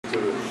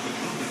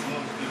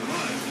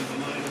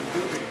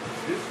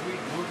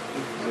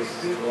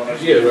want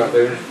to? Yeah, right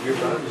there. You're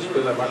fine. Just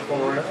put that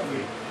microphone around.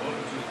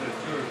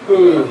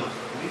 Ooh.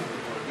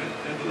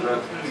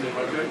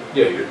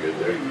 Yeah, you're good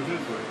there.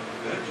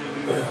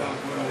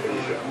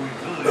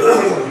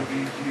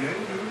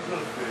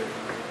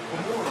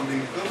 For more on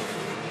these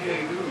WVGA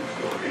news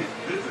stories,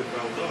 visit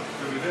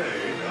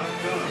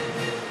BelduskaToday.com.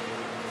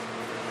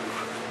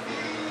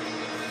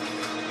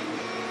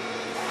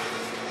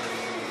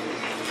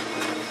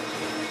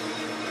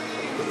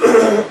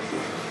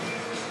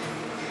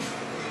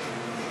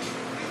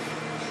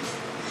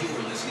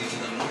 You're listening to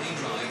the Morning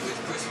Drive with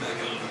Chris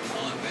Beckham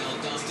on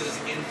Valdosta's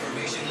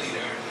Information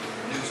Leader,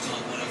 News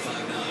Talk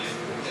 105.9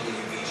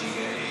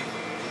 WVGA.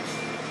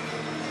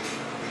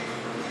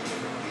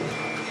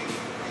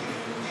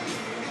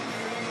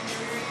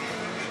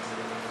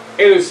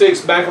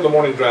 8:06 back on the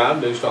Morning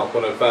Drive, News Talk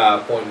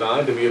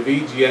 105.9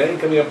 WVGA.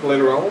 Coming up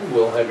later on,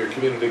 we'll have your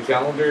community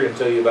calendar and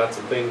tell you about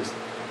some things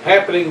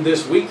happening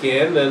this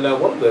weekend. And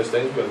one of those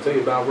things I'm going to tell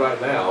you about right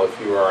now. If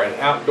you are an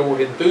outdoor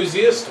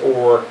enthusiast,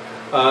 or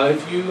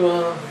if you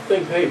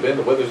think, hey, Ben,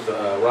 the weather's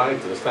right,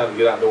 and it's time to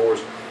get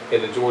outdoors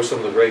and enjoy some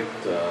of the great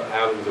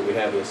outings that we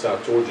have in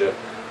South Georgia,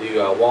 the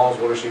WWALS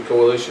Watershed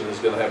Coalition is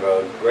going to have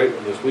a great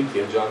one this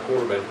weekend. John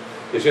Quarterman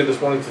is here this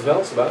morning to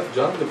tell us about it.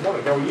 John, good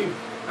morning. How are you?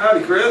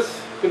 Howdy, Chris.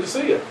 Good to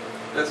see you.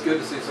 That's good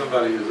to see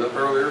somebody who's up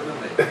earlier than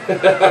me.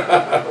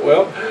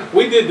 Well,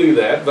 we did do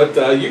that, but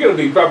you're going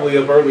to be probably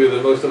up earlier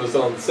than most of us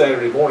on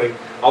Saturday morning.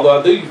 Although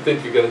I do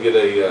think you're going to get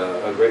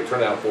a great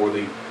turnout for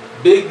the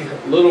Big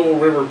Little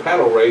River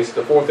Paddle Race,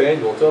 the 4th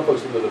annual. Tell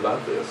folks a little bit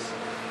about this.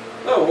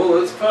 Oh, well,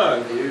 it's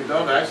fun. You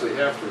don't actually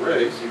have to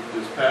race. You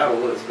just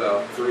paddle. It's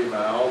about 3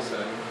 miles,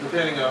 and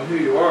depending on who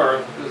you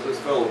are, there's this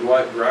fellow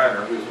Dwight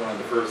Griner, who's won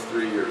the first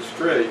 3 years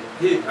straight.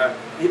 He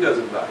does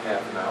it about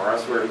half an hour. I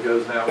swear he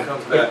goes now,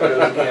 comes back,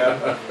 goes again,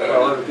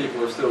 while other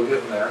people are still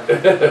getting there.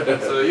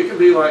 So you can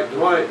be like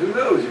Dwight. Who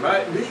knows? You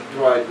might beat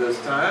Dwight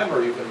this time,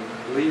 or you can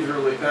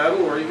leisurely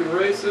paddle, or you can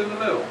race in the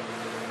middle.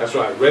 That's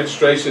right.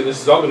 Registration. This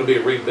is all going to be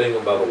at Reed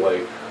Bingham, by the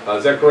way.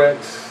 Is that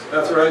correct?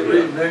 That's right. Yeah.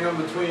 Reed Bingham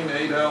between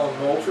Adel and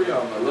Moultrie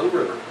on the Little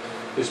River.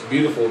 It's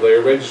beautiful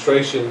there.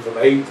 Registration from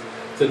 8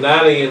 to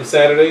 9 a.m.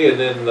 Saturday, and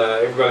then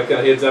everybody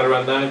kind of heads out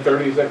around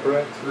 9:30. Is that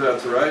correct?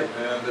 That's right.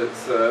 And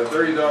it's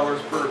 $30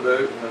 per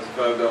boat, and that's a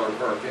 $5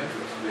 park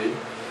entrance fee.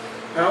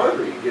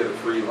 However, you get a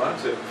free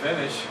lunch at the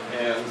finish,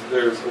 and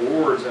there's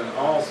awards in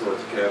all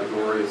sorts of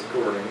categories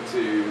according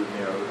to,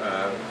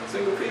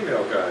 single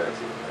female kayaks,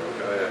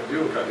 kayak,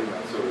 dual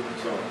kayak, so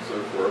on and so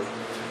forth.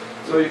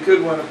 So you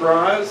could win a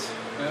prize.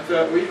 And in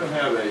fact, we even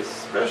have a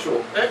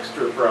special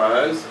extra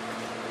prize,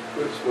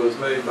 which was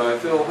made by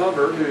Phil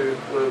Hubbard, who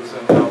lives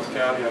in Helms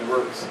County and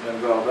works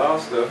in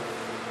Valdosta.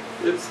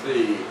 It's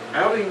the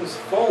Outings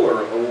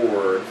Faller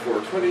Award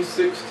for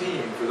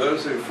 2016 for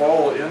those who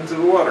fall into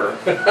the water.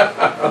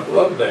 I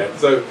love that.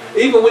 So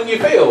even when you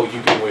fail,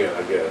 you can win,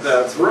 I guess.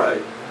 That's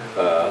right.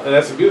 And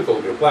that's a beautiful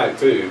looking flag,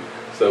 too.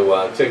 So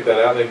check that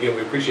out. And again,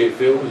 we appreciate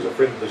Phil, who's a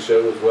friend of the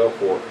show as well,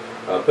 for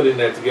putting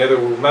that together.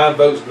 We remind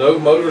folks, no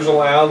motors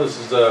allowed. This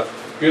is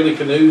purely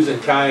canoes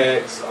and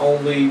kayaks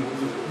only.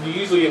 Do you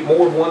usually get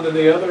more of one than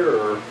the other,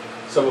 or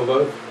some of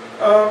both?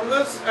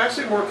 That's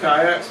actually more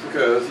kayaks,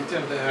 because you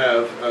tend to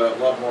have a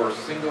lot more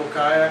single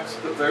kayaks,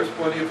 but there's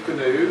plenty of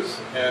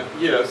canoes. And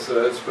yes,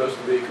 it's supposed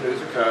to be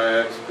canoes or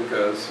kayaks,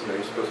 because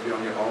you're supposed to be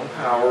on your own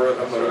power.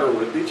 A motor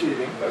would be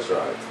cheating. That's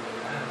right.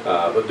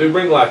 But do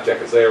bring life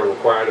jackets. They are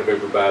required of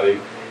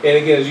everybody. And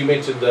again, as you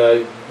mentioned,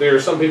 there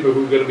are some people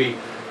who are going to be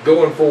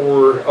going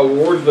for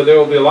awards, but there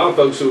will be a lot of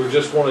folks who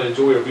just want to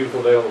enjoy a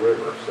beautiful day on the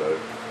river. So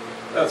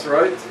that's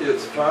right.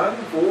 It's fun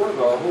for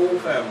the whole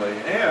family.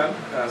 And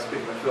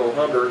speaking of Phil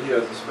Hubbard, he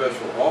has a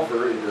special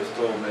offer. He just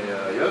told me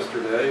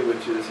yesterday,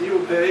 which is he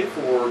will pay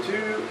for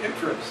 2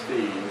 entrance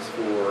fees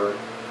for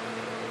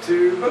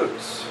 2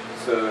 boats.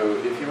 So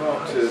if you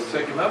want to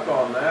take him up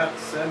on that,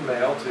 send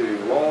mail to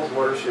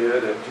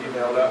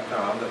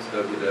walswatershed@gmail.com. That's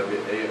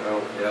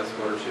WWALS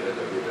Watershed,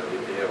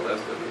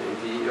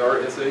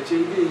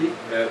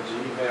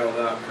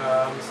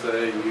 WWALS@gmail.com.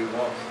 Say you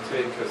want to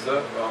take us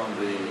up on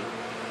the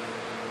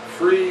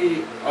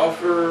free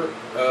offer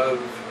of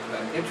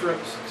an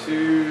entrance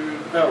to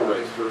the paddle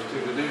race. First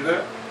 2 to do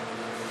that,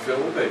 Phil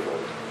will pay for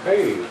it.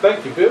 hey,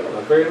 thank you, Phil.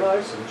 That's very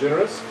nice and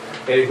generous.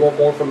 And if you want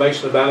more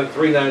information about it,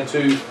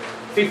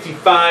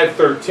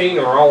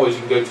 392-5513, or always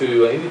you can go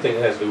to anything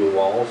that has to do with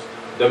WWALS,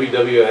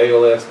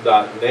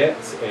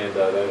 WWALS.net, and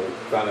that'll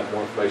find out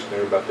more information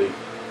there about the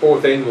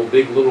 4th annual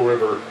Big Little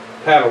River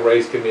Paddle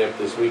Race coming up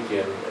this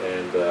weekend.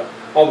 And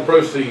all the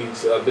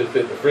proceeds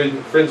benefit the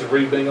Friends of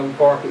Reed Bingham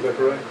Park. Is that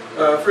correct?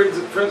 Friends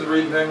of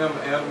Reed Bingham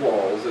and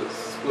WWALS.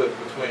 It's split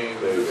between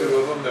the 2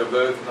 of them. They're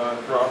both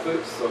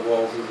non-profits. So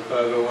WWALS is a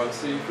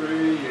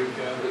 501c3. You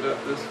can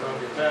deduct this from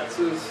your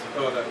taxes.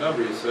 Oh, and that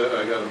number you said,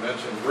 I got to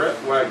mention Brett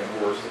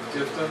Wagonhorse of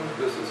Tifton.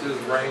 This is his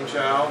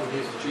brainchild, and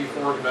he's the chief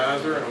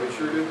organizer, and we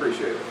sure do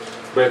appreciate it.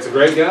 Brett's a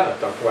great guy,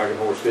 Dr.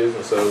 Wagonhorse is,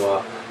 and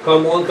so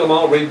come one, come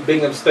all, Reed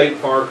Bingham State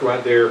Park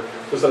right there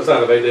just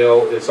outside of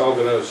Adel. It's all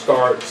going to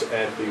start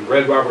at the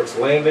Red Roberts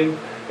Landing,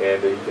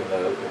 and you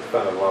can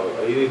find a lot of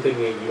anything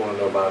you want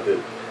to know about it.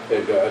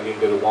 Again,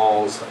 go to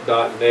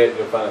WALS.net and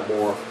you'll find out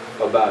more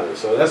about it.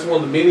 So that's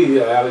one of the many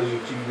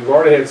outages. You've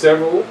already had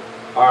several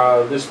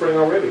this spring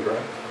already,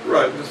 right?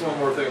 Right, just one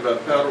more thing about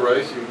the paddle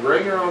race. You can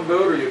bring your own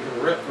boat or you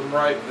can rent from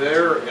right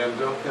there, and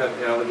don't pet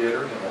the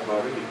alligator and it won't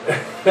bother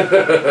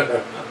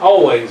you.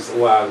 Always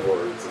wise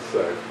words.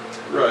 So.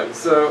 Right,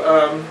 so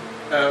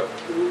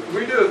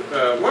we do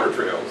water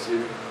trails.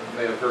 You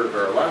may have heard of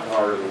our Lap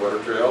Hour of the Water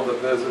Trail,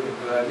 but there's a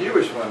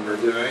newish one we're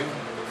doing.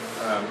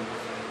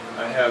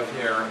 I have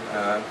here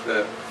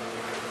that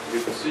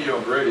you can see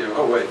on the radio.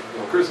 Oh wait,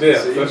 well Chris can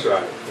see. That's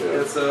right.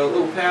 Yeah. It's a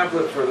little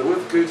pamphlet for the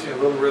Withlacoochee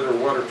and Little River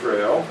Water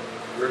Trail.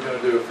 We're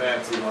going to do a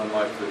fancy one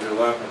like the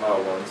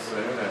Jalapeno one soon,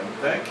 and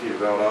thank you,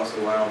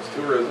 Valdosta Lounge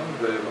Tourism.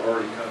 They've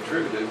already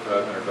contributed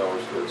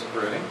 $500 towards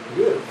printing.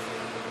 Good.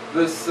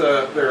 This,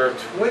 there are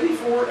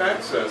 24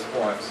 access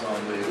points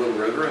on the Little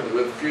River and the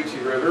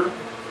Withlacoochee River.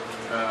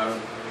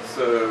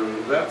 So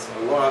that's a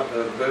lot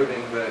of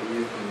boating that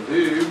you can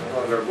do.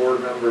 One of our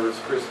board members,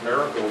 Chris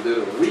Miracle, did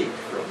a week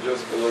from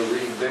just below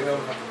Reed Bingham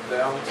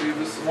down to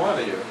the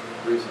Sewanee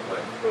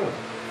recently.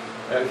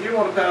 And if you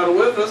want to paddle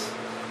with us,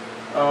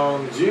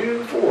 on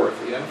June 4th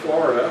in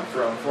Florida,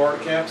 from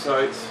Florida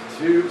campsites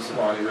to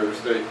Sewanee River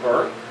State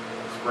Park,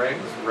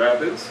 Springs,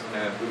 Rapids,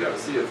 and we got to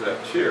see if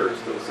that chair is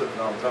still sitting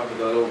on top of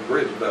that old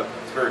bridge button.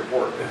 It's very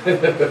important.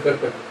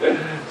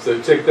 So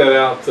check that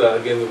out,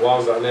 again, the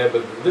WALS.net.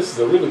 But this is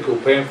a really cool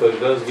pamphlet. It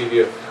does give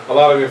you a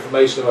lot of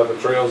information about the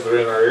trails that are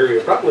in our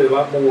area. Probably a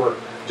lot more,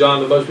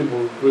 John, than most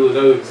people really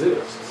know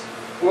exists.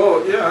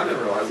 Well, yeah, I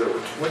didn't realize there were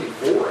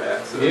 24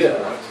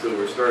 access points till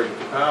we're starting to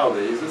compile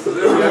these. This is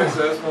every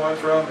access point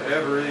from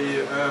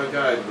every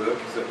guidebook,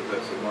 except that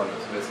that's the one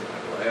that's missing.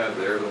 I'll add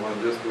there, the one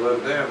just below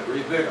the dam at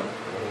Reed Bingham.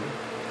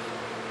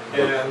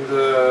 And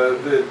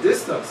the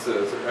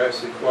distances are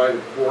actually quite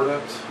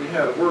important. We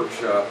had a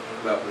workshop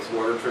about this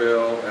water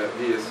trail at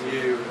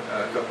VSU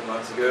a couple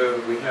months ago.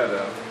 We had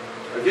a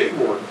gig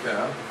warden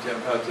come,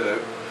 Jim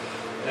Hutto,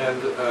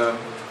 and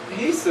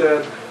he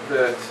said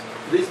that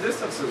these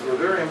distances were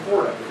very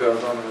important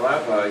because on the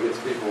Lap-I it gets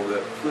people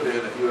that put in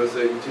at US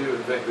 82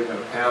 and think they're going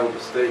to paddle to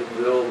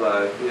Stateville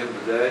by the end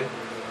of the day.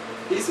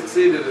 He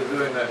succeeded in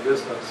doing that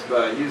distance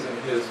by using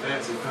his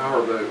fancy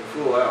powerboat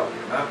full out.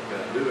 You're not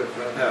going to do it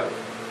for a paddle.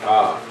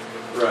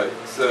 Right,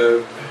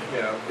 so,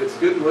 you know, it's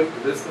good to look at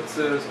the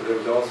distances.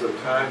 There's also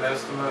time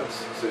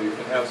estimates, so you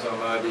can have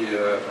some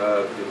idea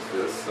of, is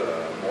this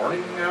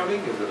morning outing,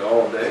 is it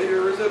all day,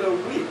 or is it a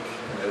week?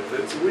 And if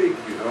it's a week,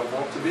 you don't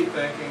want to be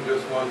thinking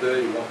just one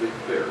day, you won't be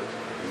prepared.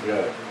 You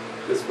got it.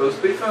 It's supposed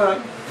to be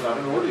fun, not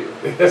an ordeal.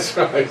 That's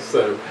right.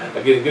 So,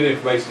 again, good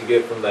information to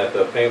get from that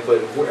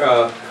pamphlet.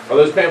 Are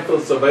those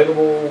pamphlets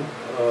available?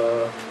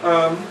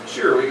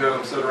 Sure, we got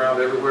them set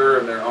around everywhere,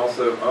 and they're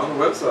also on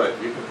the website.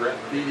 You can print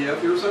the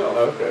PDF yourself.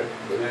 Okay.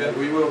 And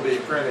we will be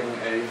printing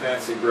a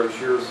fancy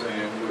brochure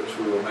soon, which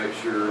we will make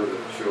sure that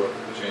show up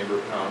at the Chamber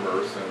of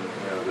Commerce and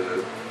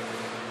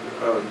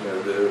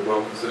the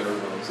Welcome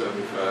Centers on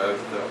 75,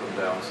 that one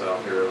down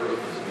south here ever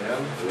opens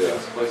again.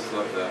 Yes, places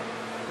like that.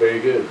 Very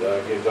good.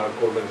 Again, John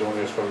Quarterman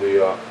joining us from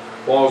the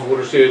WALS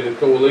Watershed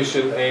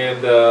Coalition,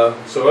 and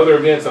so other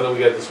events. I know we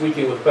got this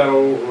weekend with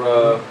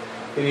paddle.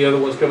 Any other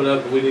ones coming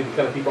up that we need to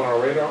kind of keep on our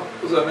radar?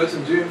 As I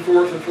mentioned, June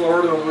 4th in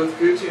Florida on the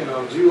Withlacoochee, and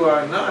on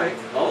July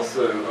 9th,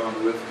 also on the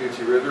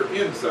Withlacoochee River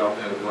in south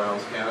end of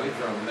Lowndes County,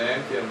 from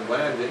Nankin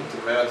Landing to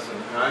Madison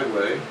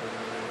Highway.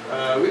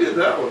 We did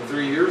that one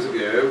 3 years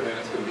ago, and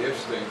it's going to be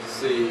interesting to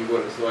see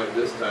what it's like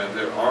this time.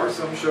 There are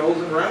some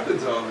shoals and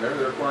rapids on there.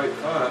 They're quite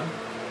fun.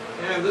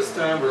 And this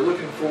time we're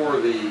looking for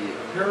the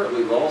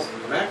apparently lost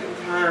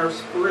McIntyre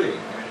Spring.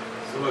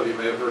 Some of you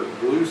may have heard of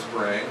Blue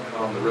Spring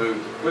on the road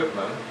to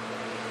Quitman.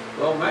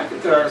 Well,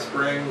 McIntyre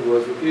Spring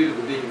was reputed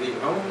to be the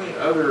only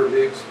other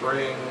big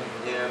spring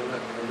in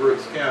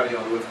Brooks County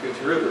on the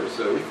Withlacoochee River,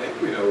 so we think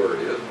we know where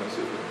it is. We'll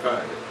see if we can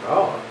find it.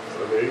 Oh,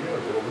 so there you go. A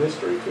little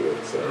mystery to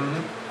it. So,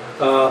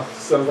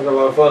 sounds like a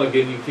lot of fun.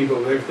 Again, you keep up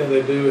with everything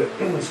they do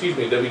at, excuse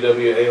me,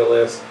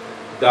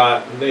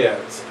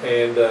 WWALS.net.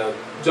 And,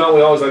 John,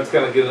 we always like to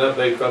kind of get an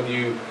update from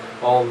you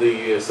on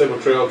the Signal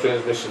Trail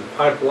Transmission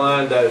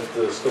Pipeline. That's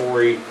the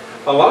story.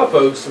 A lot of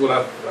folks, what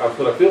I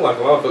feel like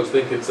a lot of folks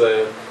think it's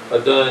a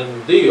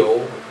done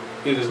deal.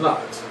 It is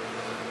not.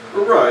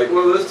 Right.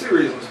 Well, there's two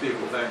reasons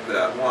people think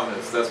that. One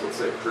is that's what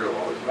Signal Trail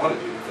always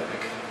wanted you to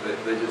think.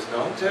 They just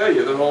don't tell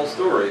you the whole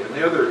story. And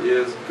the other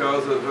is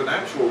because of an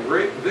actual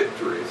great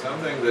victory,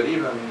 something that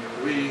even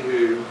we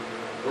who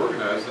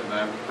organized it, and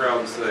I'm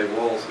proud to say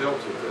WALS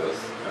helped with this,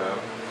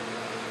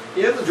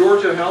 in the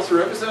Georgia House of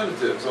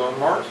Representatives on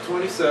March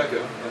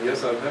 22nd, and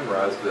yes, I've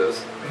memorized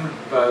this,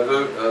 by a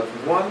vote of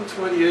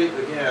 128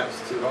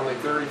 against to only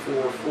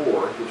 34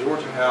 for, the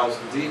Georgia House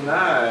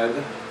denied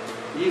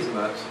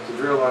easement to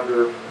drill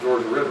under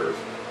Georgia rivers.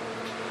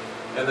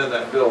 And then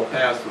that bill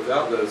passed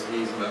without those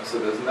easements, so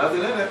there's nothing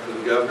in it for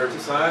the governor to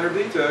sign or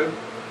veto.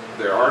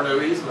 There are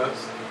no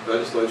easements. The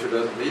legislature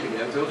doesn't meet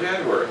again until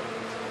January.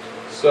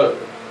 So,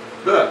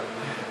 but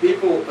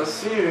people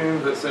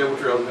assume that Sable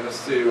Trail is going to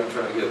sue and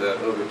try to get that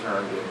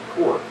overturned in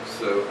court.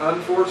 So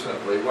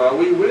unfortunately, while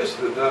we wish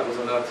that that was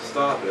enough to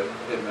stop it,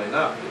 it may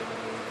not be.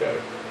 Okay.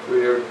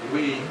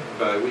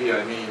 By we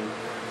I mean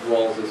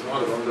WALS is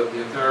one of them, but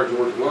the entire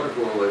Georgia Water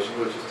Coalition,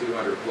 which is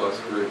 200 plus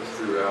groups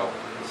throughout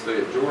the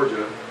state of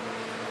Georgia,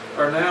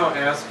 are now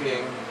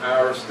asking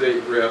our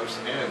state reps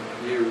and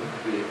you,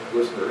 the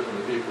listeners and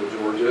the people of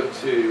Georgia,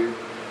 to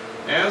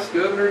ask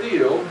Governor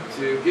Deal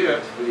to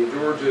get the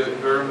Georgia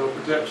Environmental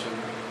Protection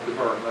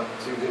Department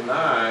to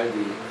deny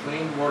the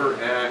Clean Water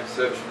Act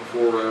Section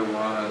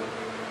 401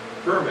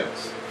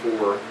 permits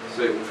for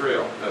Sable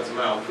Trail. That's a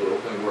mouthful,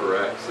 Clean Water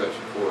Act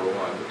Section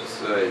 401, which is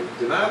say,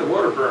 deny the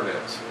water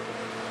permits.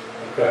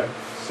 Okay.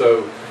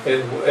 So,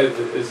 and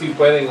is he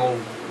planning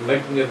on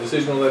making a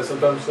decision on that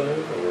sometime soon,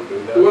 or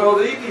do that? Well,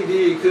 the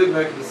EPD could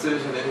make a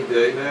decision any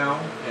day now,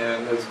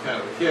 and there's kind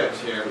of a catch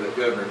here that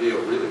Governor Deal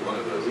really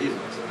wanted those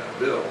easements in that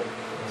bill.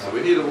 So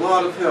we need a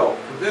lot of help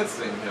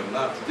convincing him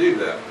not to do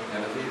that.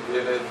 And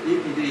if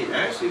EPD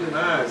actually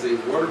denies these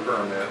water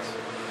permits,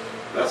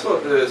 that's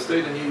what the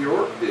state of New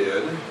York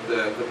did,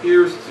 that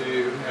appears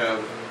to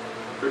have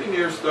pretty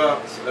near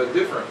stopped a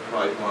different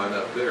pipeline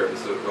up there, the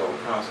so-called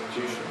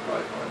Constitution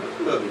Pipeline.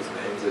 I love these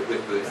names, they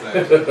pick these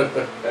things.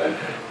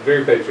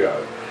 Very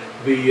patriotic.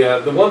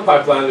 The one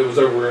pipeline that was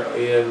over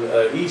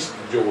in East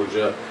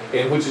Georgia,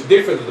 and which is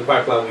different than the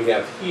pipeline we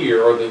have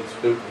here, or that's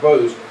been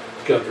proposed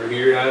to come through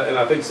here. And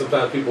I think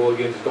sometimes people,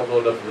 again, just don't know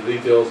enough of the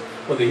details.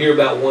 When they hear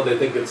about one, they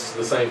think it's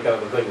the same kind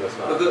of thing. That's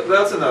not. But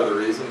that's another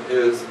reason,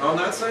 is on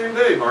that same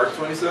day, March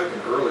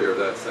 22nd, earlier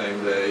that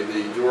same day,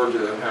 the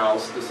Georgia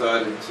House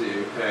decided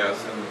to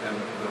pass, and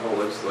the whole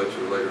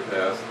legislature later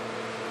passed,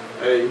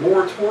 a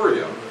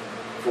moratorium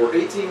for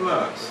 18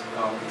 months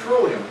on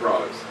petroleum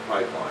products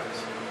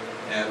pipelines.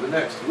 And the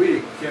next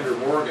week, Kinder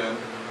Morgan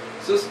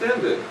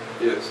suspended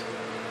its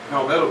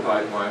Palmetto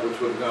pipeline, which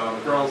would have gone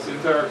across the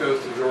entire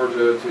coast of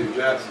Georgia to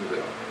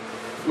Jacksonville,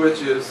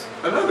 which is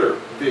another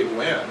big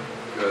win,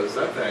 because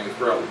that thing is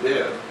probably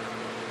dead.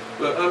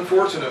 But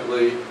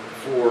unfortunately,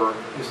 for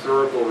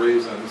historical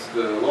reasons,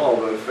 the law,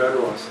 both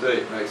federal and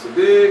state, makes a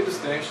big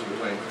distinction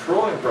between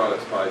petroleum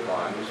products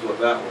pipeline, which is what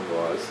that one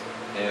was,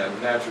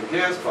 and natural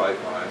gas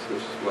pipelines,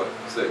 which is what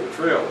Sable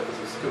Trail is.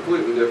 It's a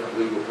completely different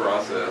legal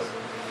process.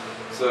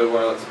 So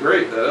while it's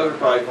great that other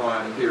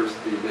pipeline appears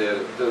to be dead,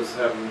 it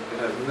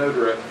has no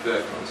direct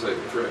effect on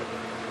Sable Trail.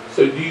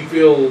 So do you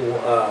feel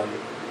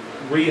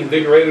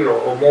reinvigorated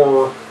or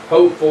more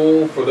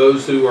hopeful for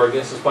those who are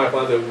against this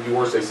pipeline than you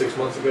were, say, 6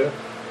 months ago?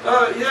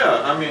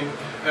 Yeah, I mean,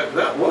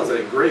 that was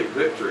a great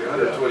victory,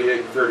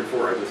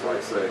 128-34, I just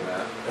like saying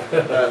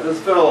that.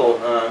 This fellow,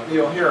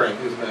 Neil Herring,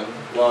 who's been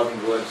lobbying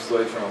the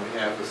legislature on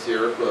behalf of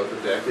Sierra Club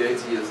for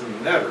decades, he has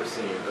never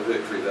seen a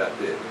victory that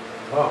big.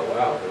 Oh,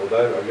 wow. Well,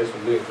 that, I guess,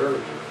 would be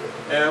encouraging.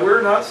 And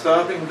we're not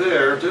stopping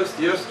there. Just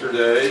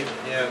yesterday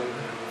in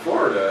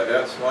Florida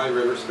at Swine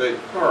River State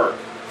Park,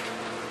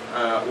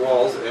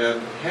 WALS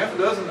and half a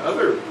dozen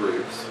other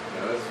groups,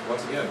 you know, it's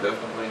once again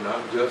definitely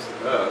not just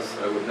us,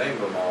 I would name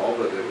them all,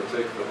 but it would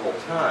take the whole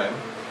time.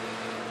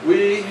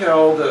 We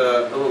held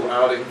a little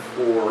outing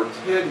for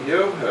Ted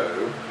Yoho,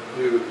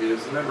 who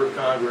is a member of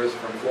Congress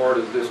from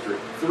Florida's District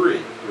 3,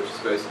 which is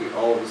basically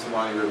all of the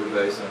Swine River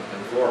Basin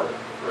in Florida,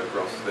 right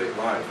across the state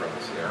line from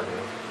us here.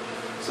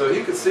 So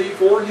he could see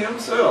for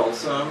himself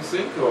some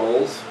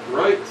sinkholes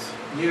right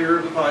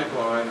near the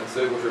pipeline that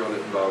Sable Trail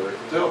didn't bother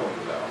to tell him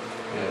about.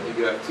 And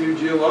he got 2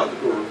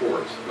 geological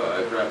reports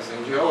by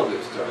practicing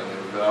geologists telling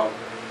him about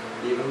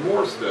even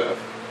more stuff.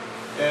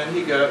 And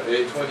he got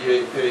a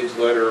 28-page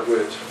letter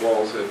which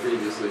WALS had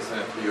previously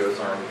sent to the U.S.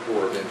 Army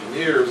Corps of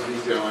Engineers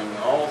detailing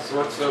all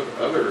sorts of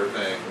other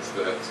things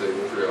that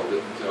Sable Trail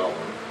didn't tell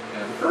them.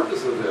 And the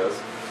purpose of this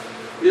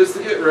is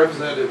to get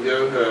Representative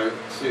Yoho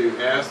to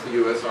ask the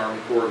U.S. Army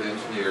Corps of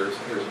Engineers,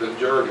 here's a bit of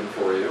jargon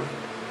for you,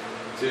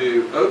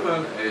 to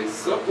open a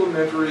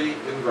supplementary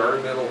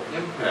environmental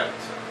impact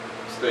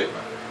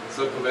statement.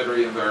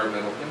 Supplementary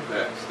environmental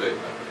impact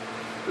statement.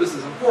 This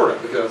is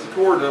important because the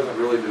Corps doesn't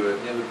really do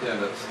an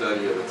independent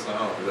study of its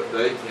own, but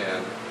they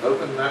can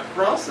open that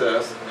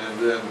process, and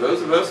then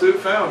those of us who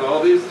found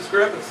all these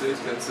discrepancies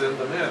can send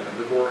them in, and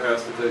the Corps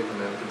has to take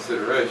them into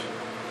consideration.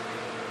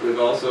 We've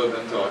also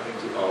been talking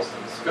to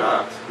Austin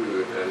Scott,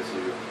 who, as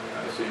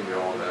I assume you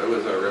all know,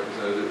 is our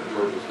representative in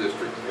Georgia's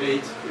District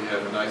 8. We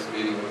had a nice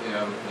meeting with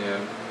him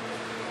in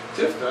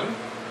Tifton,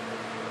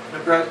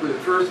 and practically the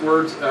first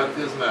words out of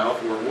his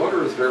mouth were,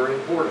 water is very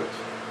important.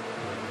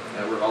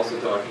 And we're also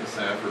talking to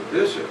Sanford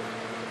Bishop,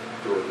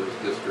 Georgia's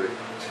District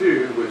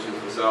 2, which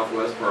is the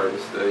southwest part of the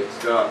state.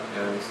 Scott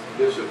and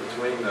Bishop,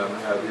 between them,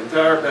 have the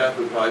entire path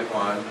of the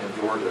pipeline in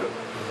Georgia.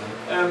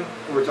 And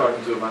we're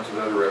talking to a bunch of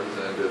other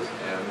representatives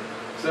and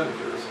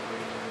senators.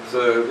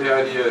 So the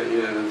idea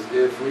is,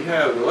 if we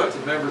have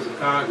elected members of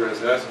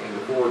Congress asking the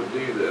Corps to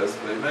do this,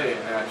 they may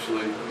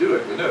actually do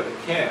it. We know they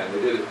can.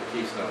 They did it for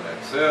Keystone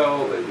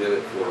XL. They did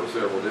it for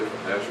several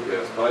different natural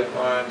gas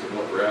pipelines. And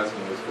what we're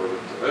asking is for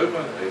them to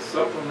open a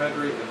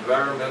supplementary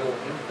environmental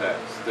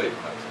impact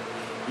statement.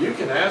 You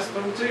can ask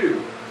them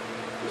too.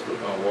 Just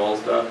look on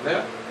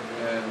WALS.net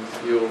and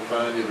you'll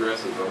find the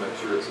addresses. I'll make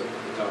sure it's at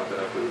the top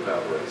after the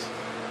battle race.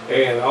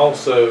 And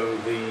also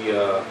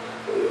the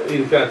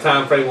any kind of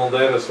time frame on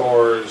that as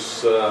far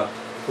as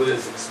when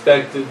it's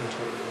expected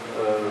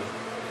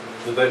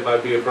that they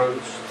might be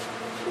approached?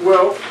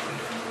 Well,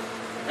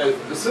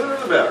 the sooner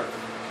the better.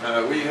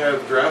 We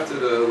have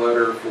drafted a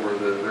letter for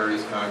the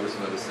various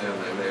congressmen to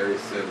send. They may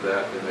send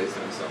that, they may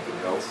send something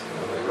else.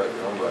 They write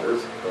their own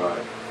letters.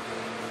 Right.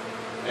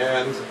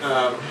 And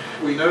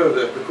we know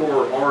that the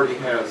Corps already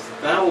has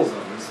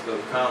thousands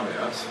of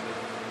comments.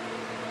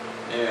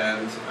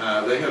 And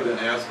they have been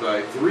asked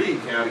by 3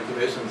 county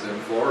commissions in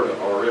Florida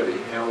already,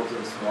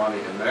 Hamilton,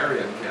 Suwannee, and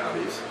Marion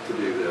counties, to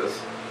do this.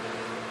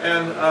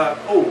 And,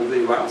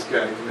 the WWALS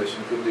County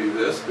Commission could do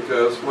this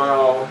because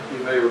while you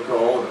may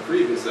recall in a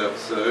previous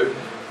episode,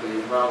 the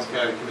WWALS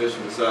County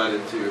Commission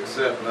decided to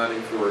accept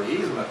money for an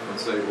easement from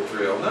Sable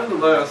Trail.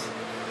 Nonetheless,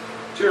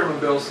 Chairman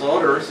Bill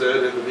Slaughter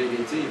said in the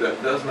VDT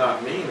that does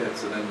not mean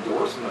it's an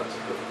endorsement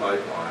of the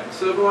pipeline.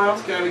 So the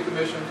WWALS County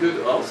Commission could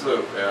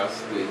also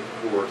ask the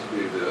Corps to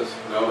do this.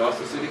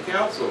 Valdosta City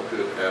Council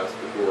could ask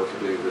the Corps to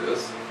do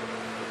this.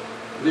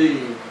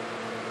 The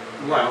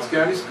WWALS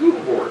County School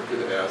Board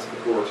could ask the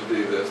Corps to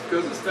do this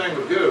because this thing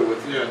would go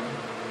within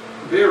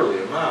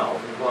barely a mile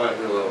from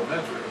Clyateville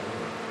Elementary.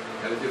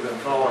 And if you've been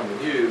following the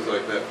news,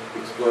 like that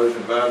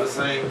explosion by the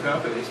same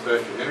company,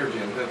 Spectra Energy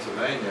in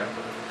Pennsylvania,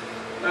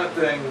 that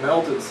thing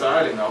melted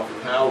siding off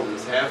of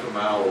houses half a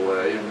mile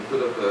away and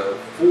put up a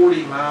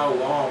 40-mile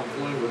long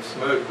plume of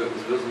smoke that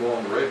was visible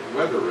on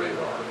weather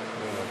radar.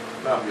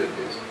 Not good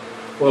news.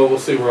 Well, we'll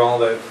see where all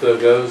that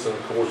goes, and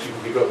of course you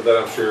can keep up with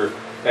that, I'm sure,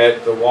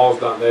 at the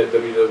WALS.net,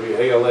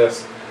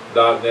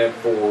 WWALS.net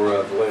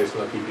for the latest,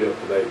 and I'll keep you up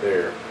to date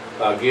there.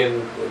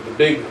 Again, the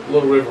big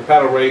Little River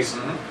paddle race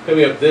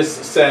coming up this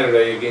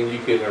Saturday. Again, you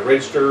can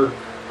register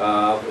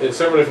in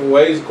several different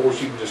ways. Of course,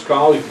 you can just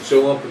call, you can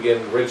show up.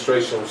 Again,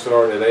 registration will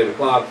start at 8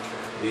 o'clock.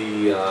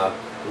 The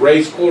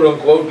race, quote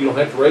unquote, you don't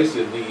have to race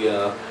it.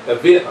 The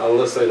event,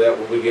 let's say that,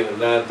 will begin at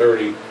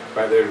 9:30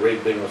 right there at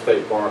Reed Bingham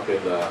State Park,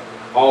 and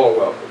all are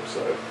welcome.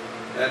 So.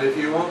 And if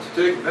you want to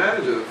take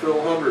advantage of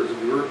Phil Hubbard's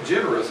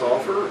generous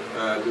offer,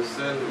 just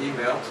send an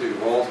email to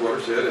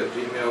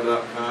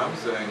walswatershed@gmail.com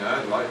saying,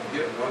 I'd like to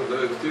get one of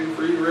those 2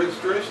 free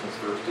registrations.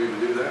 First 2 to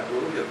do that,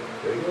 we'll get them.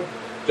 There you go.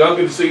 John,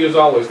 good to see you as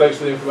always. Thanks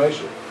for the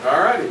information. All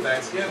righty.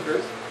 Thanks again,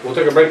 Chris. We'll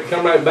take a break and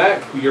come right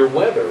back with your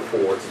weather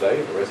for today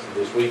and the rest of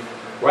this week.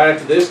 Right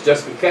after this,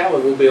 Jessica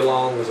Callett will be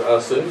along with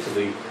us soon from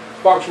the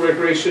Parks and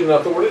Recreation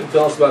Authority to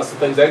tell us about some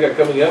things they got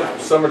coming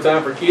up.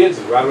 Summertime for kids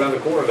is right around the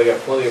corner. They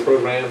got plenty of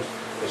programs,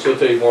 and she'll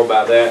tell you more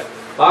about that.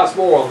 Lots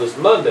more on this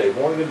Monday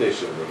morning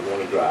edition of the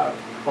Morning Drive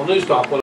on News Talk 105.9.